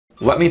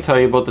Let me tell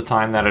you about the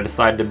time that I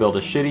decided to build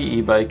a shitty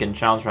e-bike and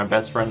challenge my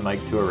best friend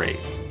Mike to a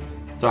race.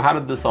 So how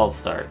did this all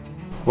start?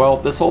 Well,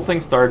 this whole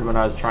thing started when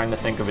I was trying to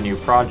think of a new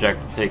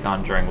project to take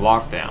on during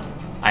lockdown.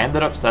 I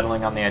ended up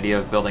settling on the idea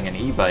of building an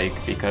e-bike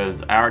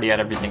because I already had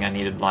everything I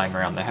needed lying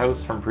around the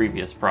house from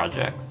previous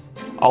projects.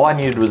 All I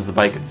needed was the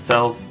bike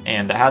itself,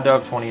 and it had to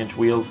have 20-inch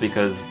wheels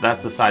because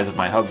that's the size of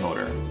my hub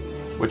motor,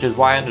 which is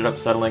why I ended up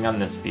settling on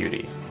this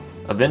beauty.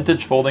 A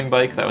vintage folding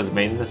bike that was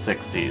made in the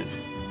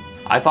 60s.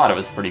 I thought it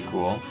was pretty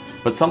cool,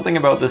 but something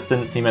about this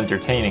didn't seem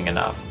entertaining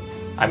enough.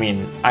 I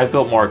mean, I've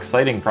built more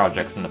exciting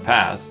projects in the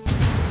past.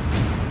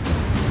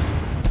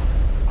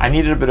 I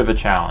needed a bit of a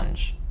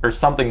challenge, or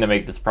something to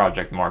make this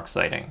project more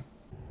exciting.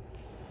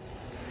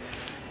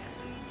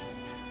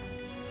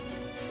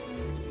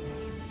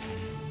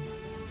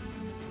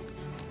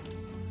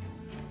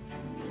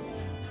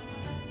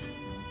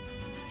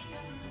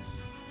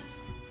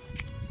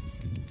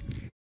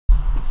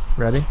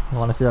 Ready? You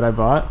want to see what I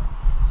bought?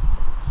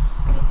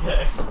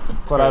 Okay.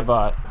 That's what I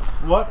bought.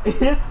 What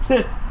is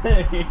this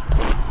thing?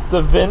 It's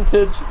a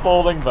vintage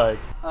folding bike.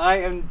 I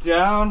am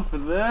down for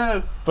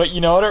this. But you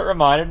know what it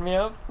reminded me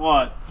of?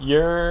 What?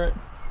 Your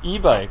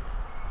e-bike.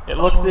 It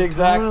looks the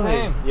exact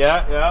same.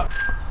 Yeah, yeah.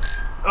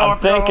 I'm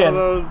thinking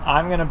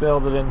I'm going to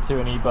build it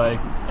into an e-bike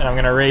and I'm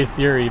going to race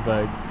your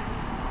e-bike.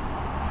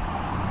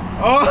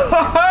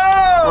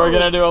 Oh! We're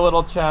going to do a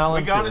little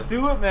challenge. We got to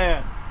do it,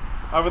 man.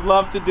 I would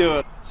love to do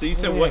it. So you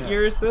said what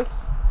year is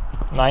this?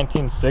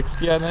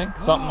 1960, I think.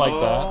 Something like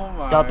that. Oh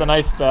It's got the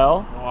nice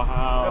bell.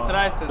 Wow. That's what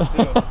I said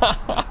too.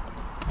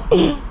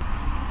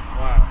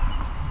 Wow.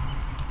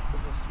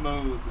 This is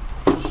smooth.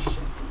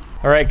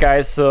 Alright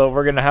guys, so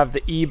we're going to have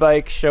the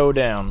e-bike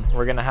showdown.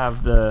 We're going to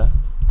have the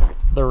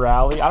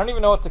rally. I don't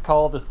even know what to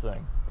call this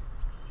thing.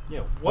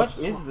 Yeah, what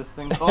is this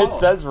thing called? It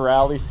says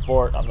Rally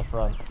Sport on the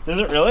front. Does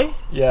it really?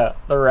 Yeah,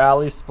 the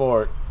Rally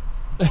Sport.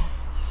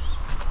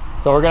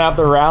 So we're gonna have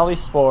the Rally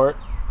Sport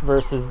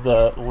versus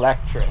the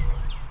electric.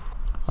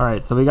 All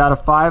right, so we got a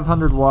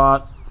 500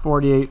 watt,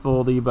 48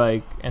 volt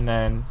e-bike, and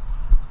then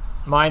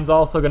mine's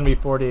also gonna be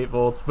 48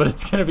 volts, but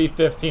it's gonna be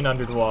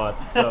 1500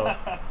 watts. So,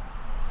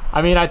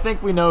 I mean, I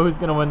think we know who's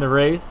gonna win the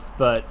race,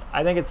 but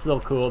I think it's still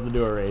cool to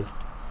do a race.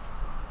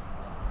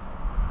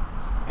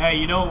 Hey,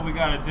 you know what we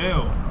gotta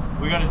do?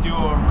 We gotta do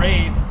a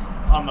race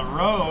on the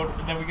road,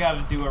 and then we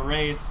gotta do a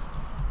race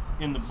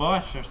in the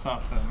bush or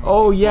something.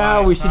 Oh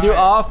yeah, we should do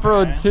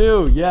off-road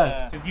too.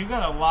 Yes. Because you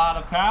got a lot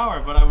of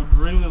power, but I would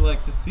really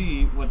like to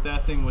see what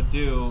that thing would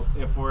do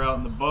if we're out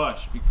in the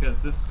bush, because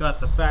this has got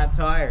the fat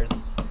tires.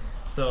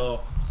 So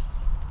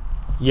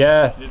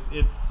yes,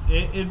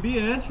 it'd be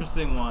an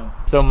interesting one.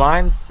 So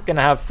mine's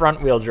gonna have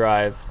front wheel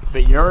drive,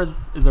 but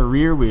yours is a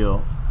rear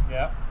wheel.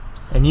 Yep.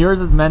 And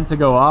yours is meant to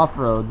go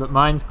off-road, but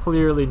mine's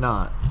clearly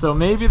not. So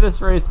maybe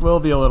this race will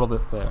be a little bit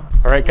fair.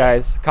 All right,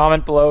 guys,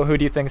 comment below, who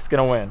do you think's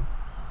gonna win?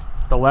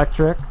 The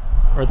electric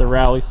or the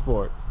Rally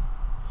Sport?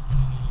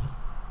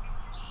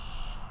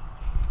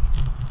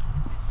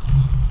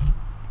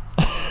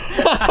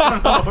 I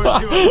don't know what we're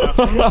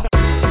doing now.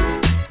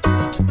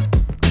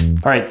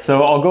 All right,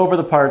 so I'll go over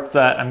the parts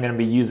that I'm gonna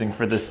be using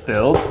for this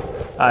build.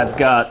 I've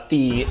got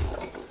the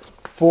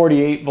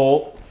 48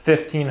 volt,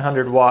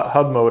 1500 watt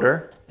hub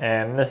motor,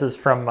 and this is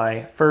from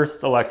my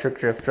first electric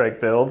drift trike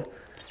build.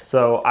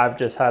 So I've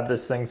just had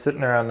this thing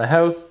sitting around the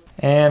house.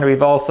 And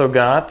we've also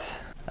got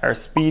our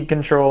speed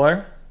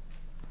controller,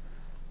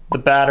 the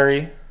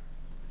battery,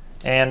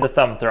 and the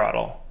thumb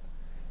throttle.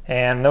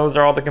 And those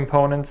are all the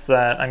components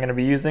that I'm going to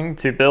be using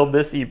to build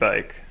this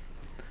e-bike.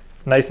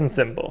 Nice and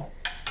simple.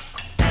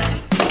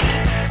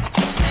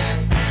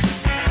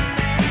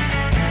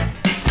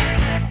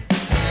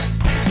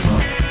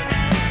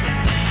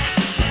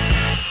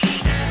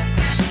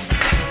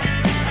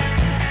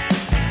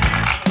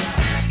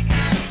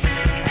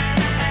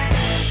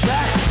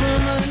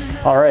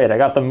 All right, I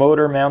got the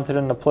motor mounted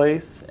into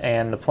place,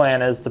 and the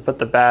plan is to put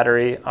the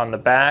battery on the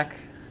back,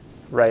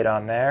 right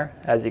on there.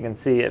 As you can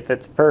see, it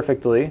fits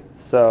perfectly.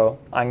 So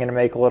I'm gonna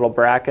make a little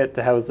bracket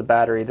to house the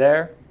battery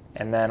there,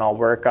 and then I'll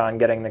work on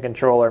getting the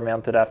controller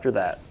mounted after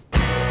that.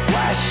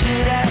 Why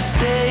should I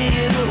stay?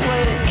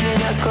 Where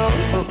can I go?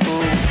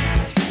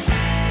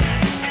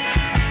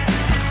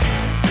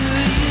 Do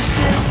you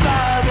still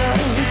bother,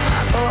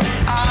 or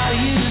are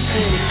you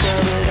sick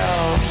of it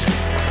all?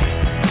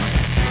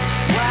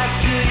 Why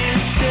do you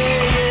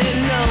stay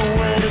and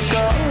nowhere to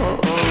go?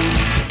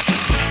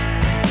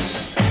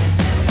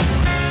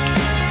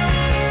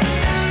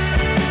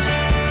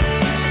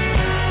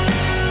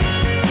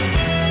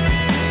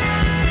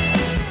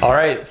 All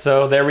right,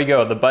 so there we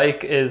go. The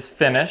bike is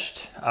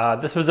finished.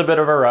 This was a bit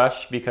of a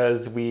rush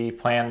because we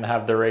planned to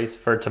have the race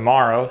for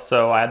tomorrow,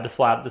 so I had to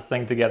slap this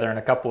thing together in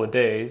a couple of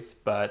days.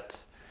 But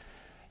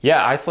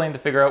yeah, I still need to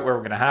figure out where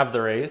we're gonna have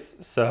the race,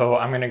 so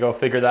I'm gonna go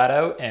figure that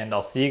out, and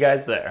I'll see you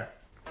guys there.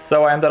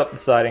 So I ended up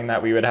deciding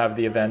that we would have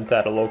the event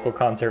at a local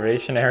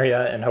conservation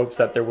area in hopes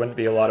that there wouldn't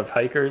be a lot of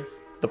hikers.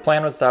 The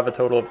plan was to have a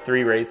total of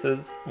 3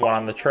 races, one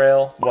on the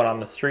trail, one on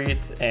the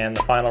street, and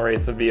the final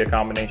race would be a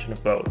combination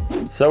of both.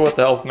 So with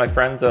the help of my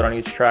friends out on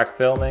each track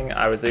filming,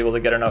 I was able to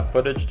get enough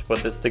footage to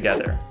put this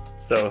together.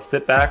 So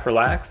sit back,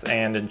 relax,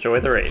 and enjoy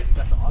the race.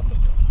 That's awesome.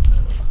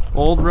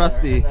 Old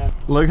Rusty.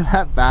 Look at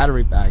that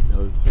battery pack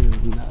though. This thing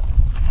is nuts.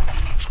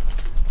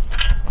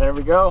 There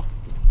we go.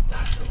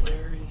 That's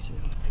hilarious.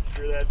 Yeah. Make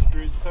sure that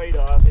screw's tight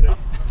off.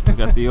 We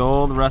got the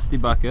old Rusty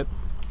bucket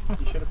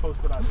You should have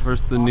posted on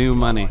versus the new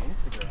money.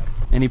 Instagram.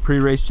 Any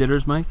pre-race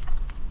jitters, Mike?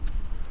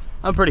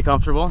 I'm pretty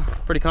comfortable,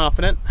 pretty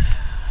confident.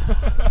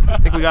 I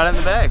think we got it in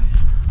the bag.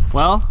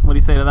 Well, what do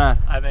you say to that?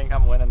 I think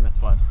I'm winning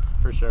this one,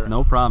 for sure.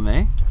 No problem,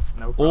 eh?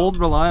 No problem. Old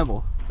reliable.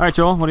 All right,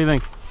 Joel, what do you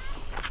think?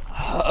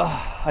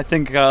 I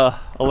think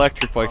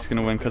electric bike's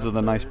gonna win because of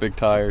the nice big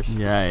tires.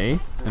 Yeah, eh?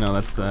 I know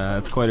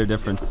that's quite a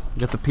difference.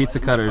 You got the pizza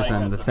cutters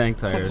and the tank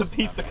tires. The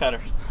pizza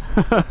cutters.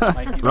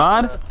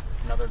 Rod?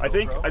 I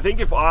think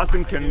if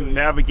Austin can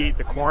navigate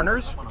the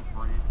corners,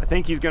 I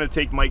think he's going to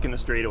take Mike in the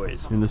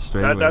straightaways. In the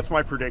straightaways. That's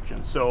my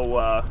prediction.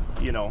 So,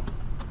 you know,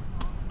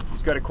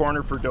 he's got a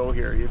corner for dough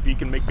here. If he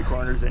can make the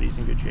corners, then he's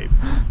in good shape.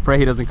 Pray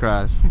he doesn't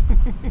crash.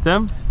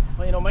 Tim?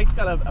 Well, you know, Mike's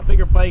got a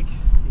bigger bike.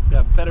 He's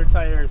got better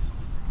tires.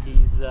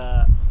 He's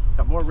got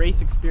more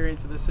race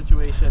experience in this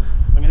situation.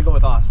 So I'm going to go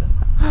with Austin.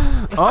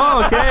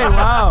 Oh, okay,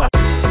 wow.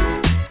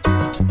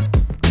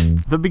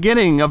 The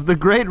beginning of the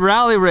great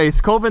rally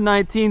race,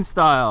 COVID-19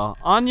 style.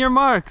 On your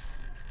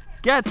marks,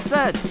 get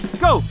set,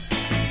 go!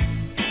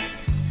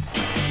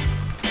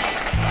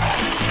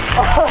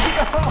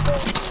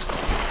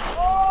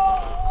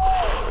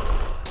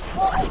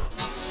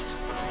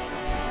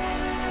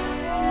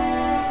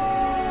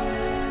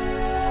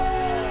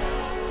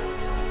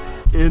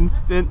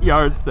 Instant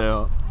yard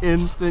sale.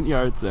 Instant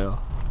yard sale.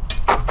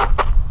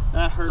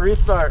 That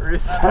hurts.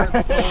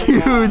 Restart.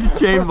 Huge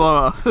chain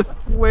blowout.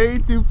 Way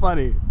too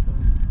funny.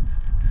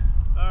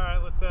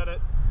 Alright, let's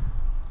edit.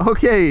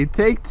 Okay,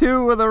 take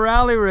 2 with a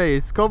rally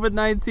race,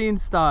 COVID-19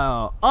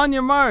 style. On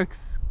your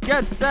marks,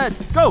 get set,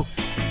 go!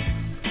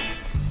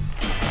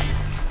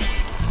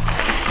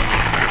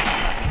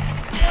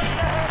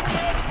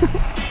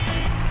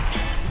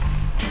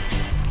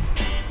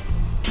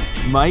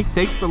 Mike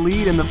takes the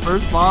lead in the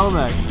first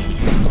bottleneck.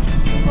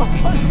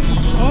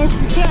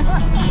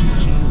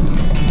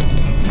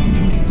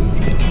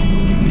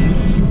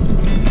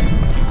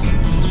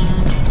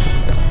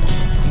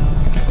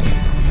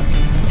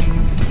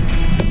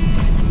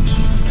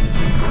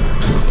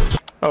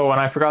 Oh, and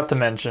I forgot to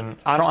mention,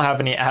 I don't have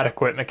any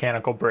adequate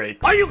mechanical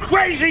brakes. Are you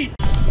crazy?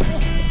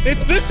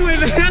 It's this way,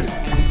 man!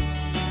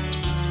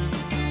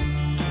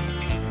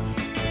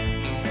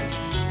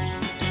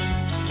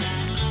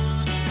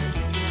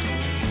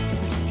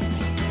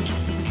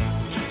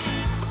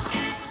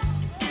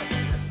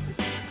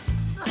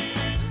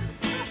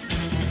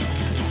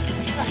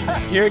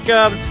 Here it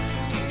comes.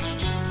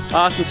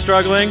 Austin's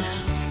struggling.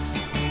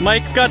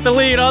 Mike's got the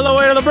lead all the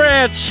way to the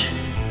branch.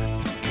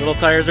 Little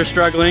tires are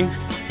struggling.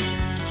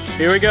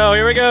 Here we go,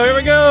 here we go, here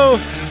we go!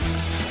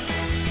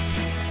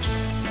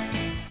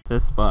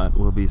 This spot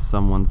will be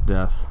someone's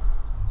death.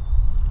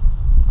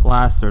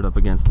 Plastered up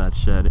against that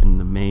shed in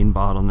the main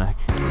bottleneck.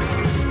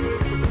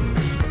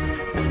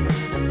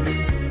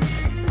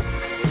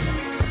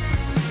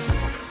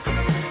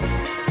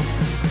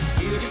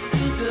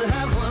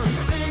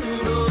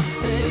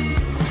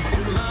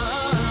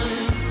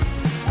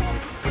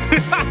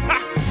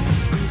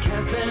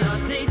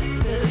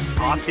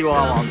 Austin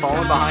while I'm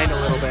falling behind a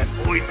little bit.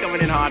 Oh, he's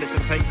coming in hot. It's a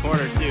tight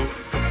corner, too.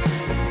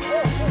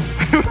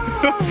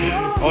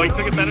 Oh, he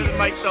took it better than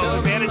Mike, though.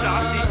 Advantage,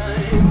 Austin.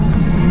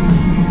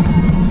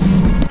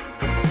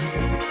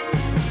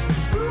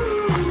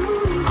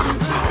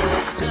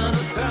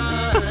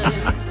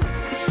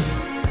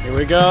 Here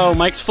we go.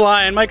 Mike's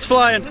flying. Mike's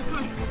flying.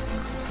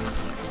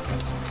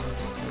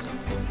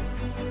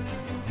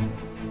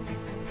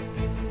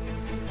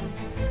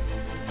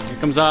 Here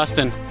comes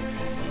Austin.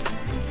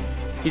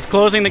 He's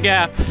closing the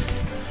gap.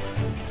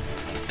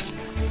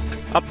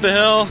 Up the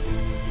hill.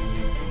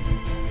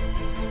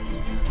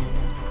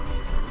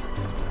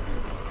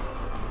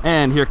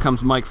 And here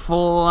comes Mike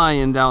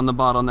flying down the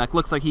bottleneck.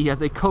 Looks like he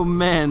has a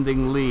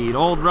commanding lead.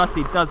 Old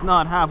Rusty does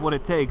not have what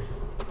it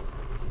takes.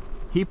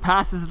 He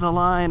passes the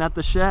line at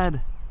the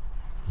shed.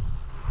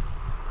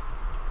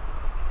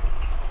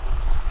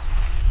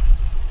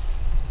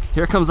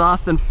 Here comes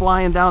Austin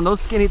flying down those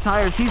skinny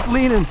tires. He's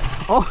leaning.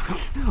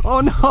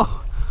 Oh no.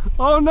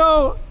 Oh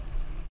no!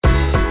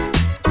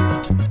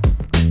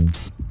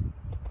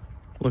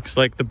 Looks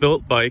like the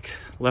built bike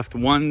left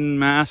one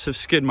massive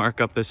skid mark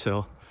up this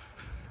hill.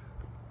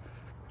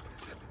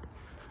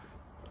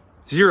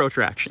 Zero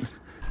traction.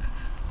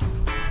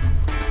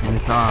 And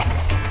it's off.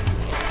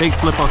 Big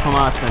flip off from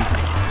Austin.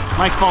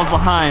 Mike falls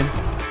behind.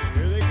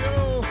 Here they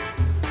go.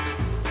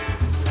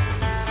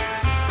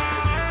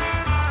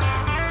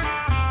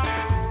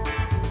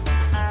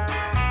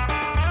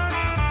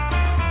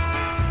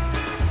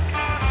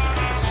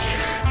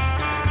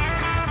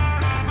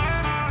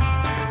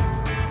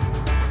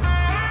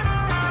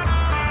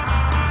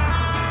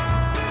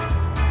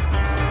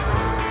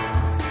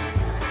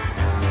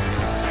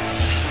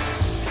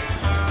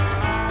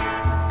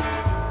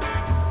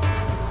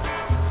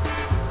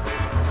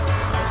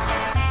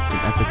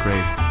 Epic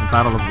race, the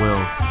battle of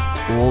wills,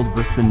 old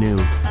versus the new.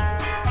 Austin's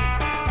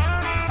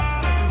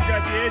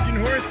got the edge in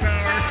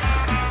horsepower.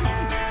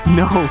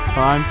 No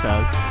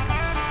contest.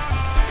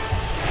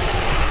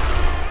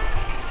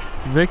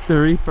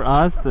 Victory for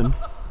Austin.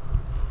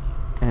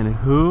 And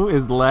who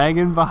is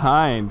lagging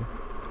behind?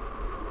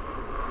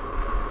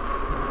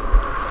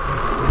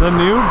 The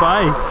new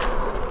bike,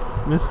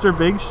 Mr.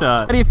 Big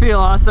Shot. How do you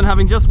feel, Austin,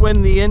 having just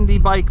won the Indy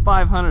Bike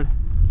 500?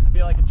 I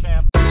feel like a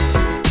champ.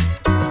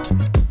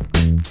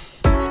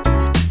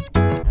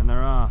 And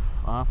they're off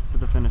to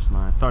the finish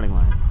line, starting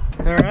line.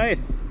 All right.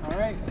 All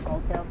right,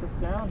 I'll count this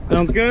down.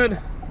 Sounds good.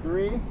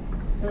 3,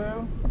 2,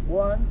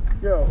 1,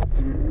 go.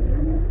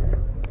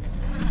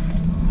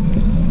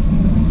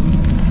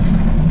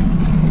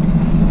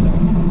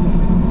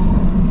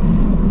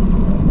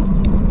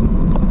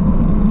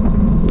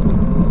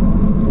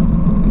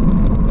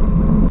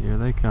 Here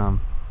they come.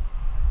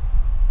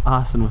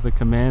 Austin with a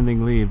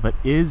commanding lead, but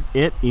is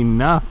it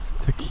enough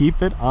to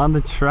keep it on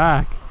the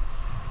track?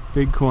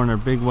 Big corner,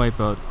 big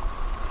wipeout.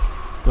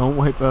 Don't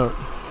wipe out.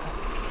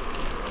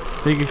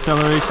 Big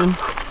acceleration.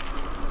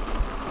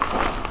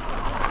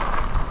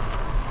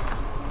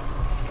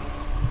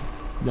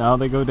 Now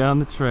they go down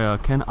the trail.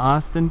 Can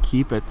Austin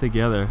keep it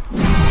together?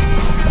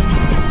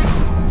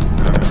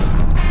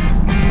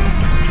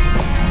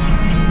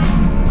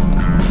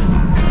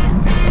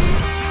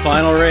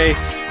 Final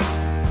race.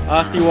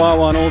 Austin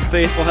Wawa on Old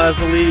Faithful has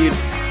the lead.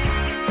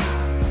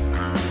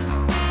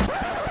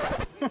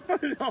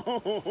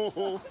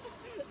 No.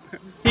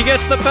 He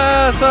gets the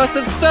pass.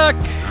 Austin's stuck.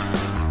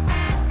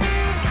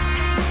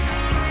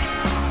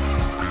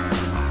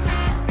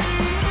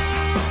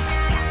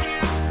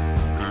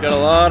 Got a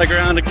lot of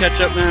ground to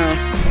catch up now.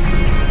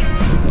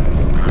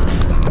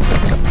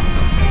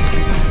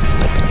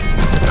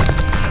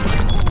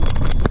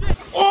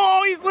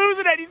 Oh, he's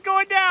losing it. He's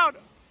going down.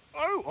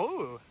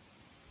 Oh.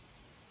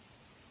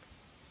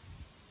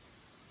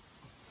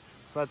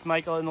 So that's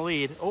Michael in the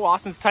lead. Oh,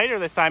 Austin's tighter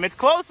this time. It's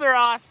closer,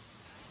 Austin.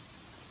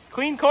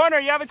 Clean corner.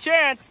 You have a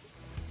chance.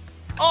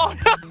 Oh,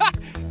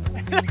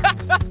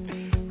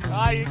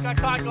 you got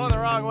caught going the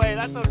wrong way.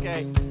 That's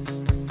okay.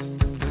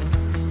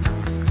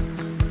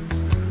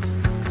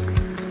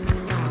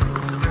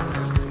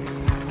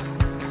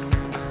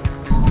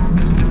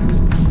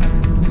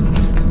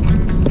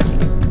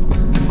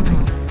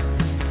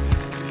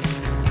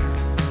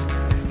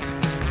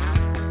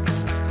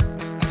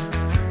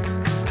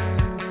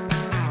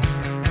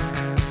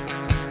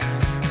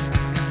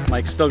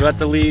 Mike's still got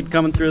the lead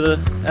coming through the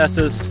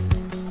S's.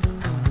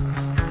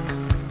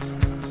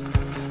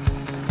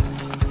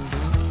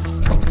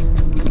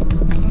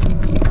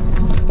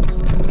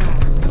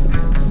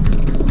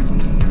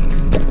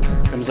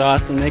 Comes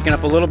Austin making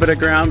up a little bit of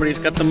ground, but he's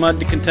got the mud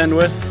to contend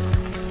with.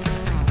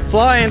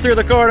 Flying through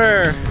the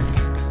corner.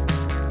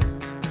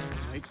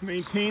 Mike's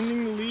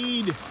maintaining the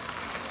lead.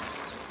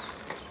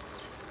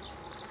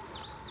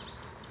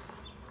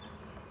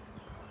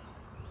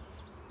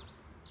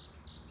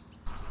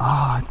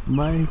 Oh, it's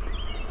Mike.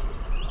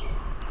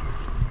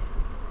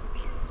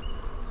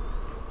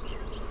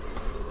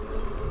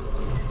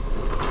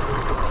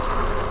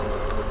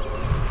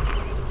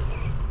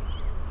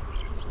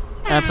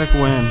 Epic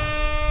win.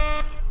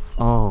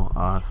 Oh,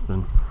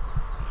 Austin.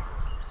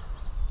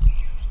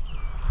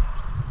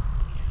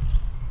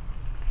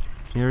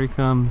 Here he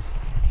comes,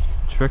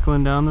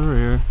 trickling down the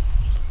rear.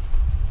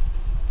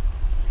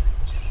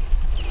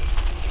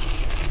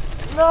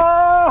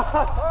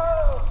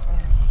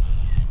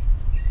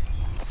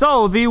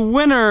 So the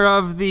winner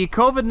of the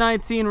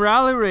COVID-19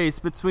 rally race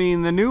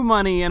between the New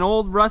Money and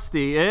Old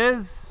Rusty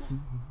is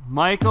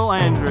Michael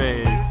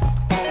Andres.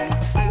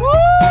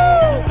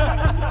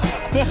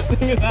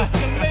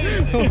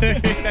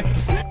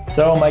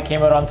 So Mike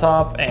came out on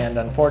top, and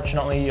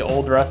unfortunately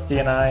Old Rusty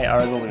and I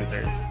are the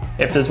losers.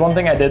 If there's one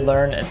thing I did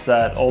learn, it's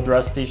that Old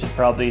Rusty should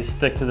probably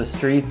stick to the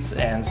streets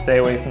and stay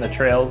away from the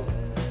trails.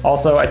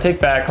 Also, I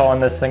take back calling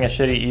this thing a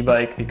shitty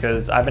e-bike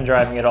because I've been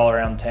driving it all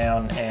around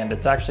town and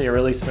it's actually a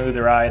really smooth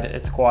ride,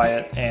 it's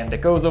quiet, and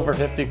it goes over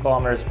 50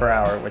 kilometers per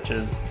hour, which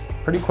is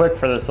pretty quick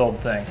for this old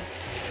thing.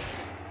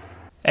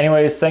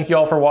 Anyways, thank you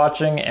all for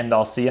watching and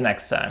I'll see you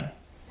next time.